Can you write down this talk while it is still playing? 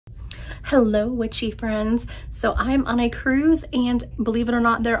Hello, witchy friends. So I'm on a cruise, and believe it or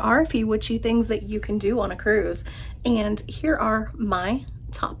not, there are a few witchy things that you can do on a cruise. And here are my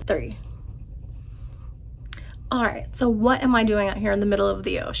top 3. All right, so what am I doing out here in the middle of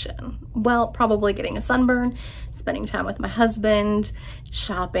the ocean? Well, probably getting a sunburn, spending time with my husband,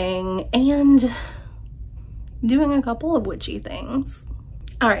 shopping, and doing a couple of witchy things.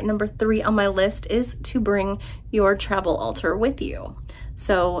 All right, number 3 on my list is to bring your travel altar with you.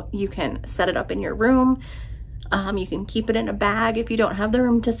 So you can set it up in your room. You can keep it in a bag if you don't have the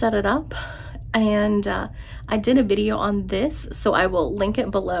room to set it up. And I did a video on this, so I will link it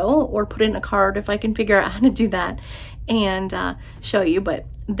below or put it in a card if I can figure out how to do that and show you. But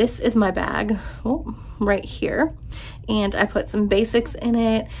this is my bag right here, and I put some basics in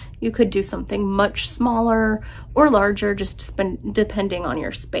it. You could do something much smaller or larger, just depending on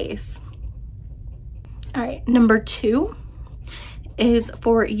your space. All right, number 2 is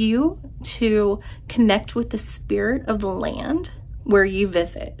for you to connect with the spirit of the land where you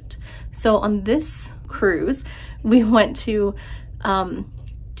visit. So on this cruise, we went to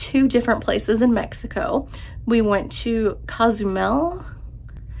 2 different places in Mexico. We went to Cozumel,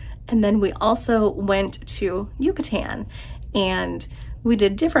 and then we also went to Yucatan, and we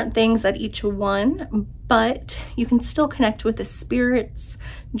did different things at each one, but you can still connect with the spirits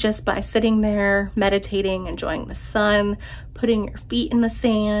just by sitting there, meditating, enjoying the sun, putting your feet in the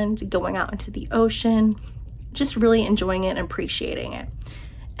sand, going out into the ocean, just really enjoying it and appreciating it.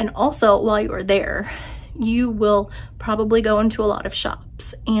 And also, while you are there, you will probably go into a lot of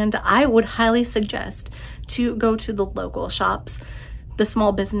shops, and I would highly suggest to go to the local shops, the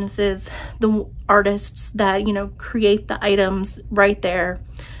small businesses, the artists that, you know, create the items right there.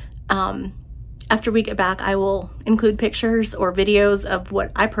 After we get back, I will include pictures or videos of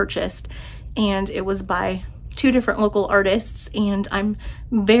what I purchased, and it was by 2 different local artists, and I'm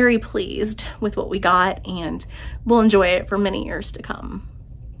very pleased with what we got, and we'll enjoy it for many years to come.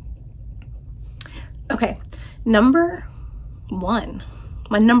 Okay, number 1,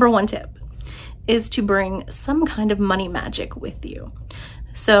 my number 1 tip is to bring some kind of money magic with you.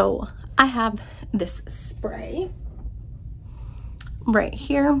 So I have this spray right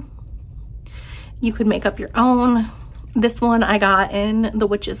here. You could make up your own. This one I got in the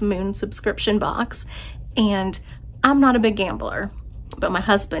Witch's Moon subscription box, and I'm not a big gambler, but my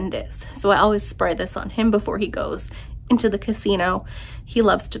husband is. So I always spray this on him before he goes into the casino. He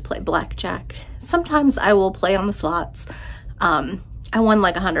loves to play blackjack. Sometimes I will play on the slots. I won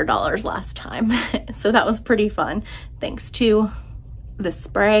like $100 last time, so that was pretty fun thanks to the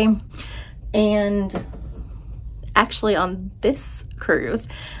spray. And actually on this cruise,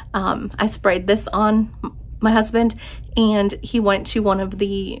 I sprayed this on my husband, and he went to one of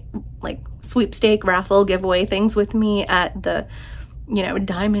the like sweepstake raffle giveaway things with me at the, you know,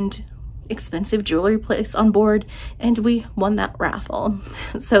 diamond expensive jewelry place on board, and we won that raffle.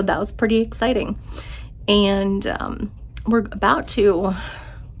 So that was pretty exciting. And we're about to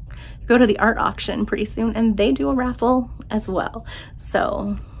go to the art auction pretty soon, and they do a raffle as well.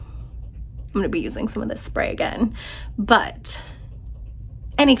 So I'm gonna be using some of this spray again, but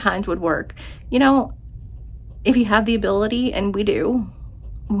any kind would work. You know, if you have the ability, and we do,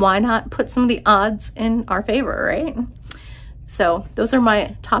 why not put some of the odds in our favor, right? So those are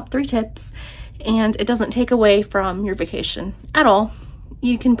my top 3 tips, and it doesn't take away from your vacation at all.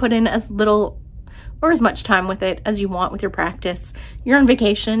 You can put in as little or as much time with it as you want with your practice. You're on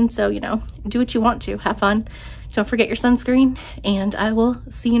vacation, so, you know, do what you want to. Have fun. Don't forget your sunscreen, and I will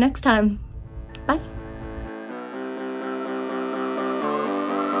see you next time. Bye.